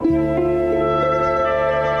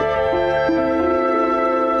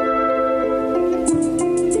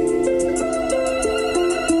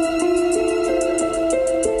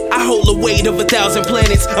weight of 1,000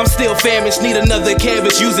 planets. I'm still famished, need another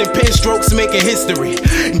canvas. Using pen strokes, making history.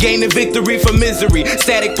 Gaining victory from misery.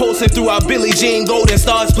 Static pulsing throughout Billie Jean. Golden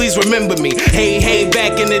stars, please remember me. Hey,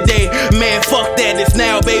 back in the day. Man, fuck that, it's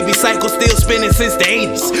now, baby. Cycle still spinning since the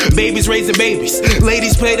 80s. Babies raising babies.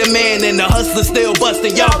 Ladies play the man and the hustler still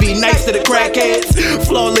busting. Y'all be nice to the crackheads.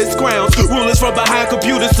 Flawless crowns. Rulers from behind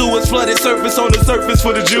computer sewers. Flooded surface on the surface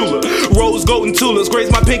for the jeweler. Rose, gold, and tulips.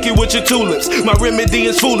 Graze my pinky with your tulips. My remedy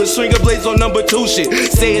is foolish. Stringer blades on number 2 shit.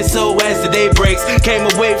 Say it so as the day breaks. Came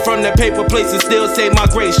away from the paper place and still say my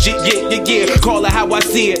grace. Yeah. Call it how I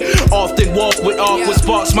see it. Often walk with awkward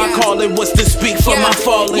sparks. My calling was to speak for my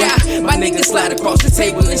falling. My niggas slide across the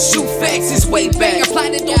table and shoot facts. It's way back. I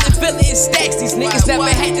plotted on the villain in stacks. These niggas never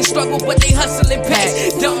had to struggle, but they hustling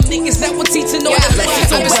past. Dumb niggas that were teaching all the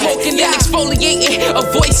lessons. I've been smoking and exfoliating.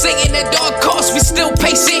 Avoid saying at all costs, we still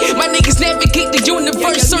patient. My niggas navigate the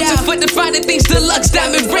universe, searching for the finer things. Deluxe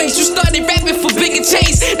diamond rings. You started rapping for bigger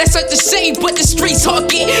chains. That's such a shame, but the streets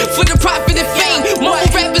hawking for the profit and fame. More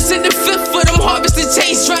rappers in the fifth for them harvesting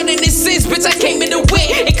chains. Drowning in sins, bitch, I came in the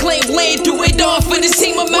win and claim land. Do it all for this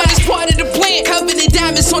team. I'm out as part of the plan. Covered in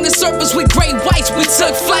diamonds on the surface with gray whites. We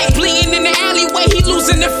took flight, bleeding in the alleyway. He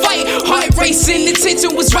losing the fight. Heart racing, the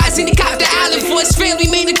tension was rising. He copped the island for his family.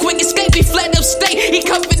 Made a quick escape. He fled upstate. He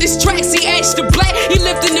covered his tracks. He ashed the black. He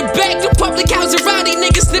lived in the back. The public housing rowdy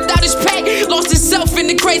niggas sniffed out his pack. Lost himself in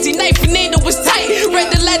the crazy night. Fernando was tight.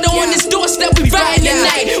 Read the letter on his doorstep. We riding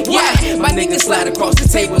tonight. My niggas slide across the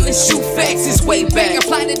table and shoot facts. It's way back. I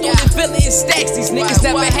plotted on the villain in stacks. These niggas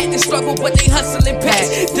never had to struggle, but they hustling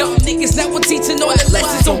past. Dumb niggas that were teaching all the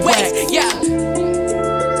lessons on wax. Yeah,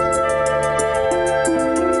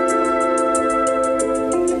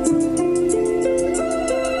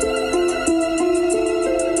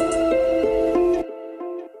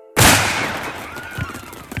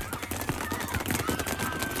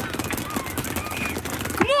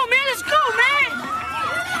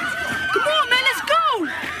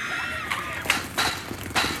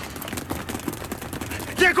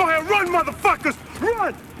 go ahead, run, motherfuckers!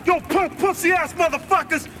 Run! Yo, punk, pussy-ass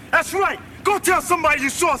motherfuckers! That's right! Go tell somebody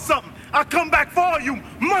you saw something! I'll come back for all you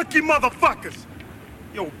monkey motherfuckers!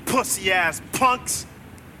 Yo, pussy-ass punks!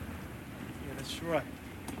 Yeah, that's right.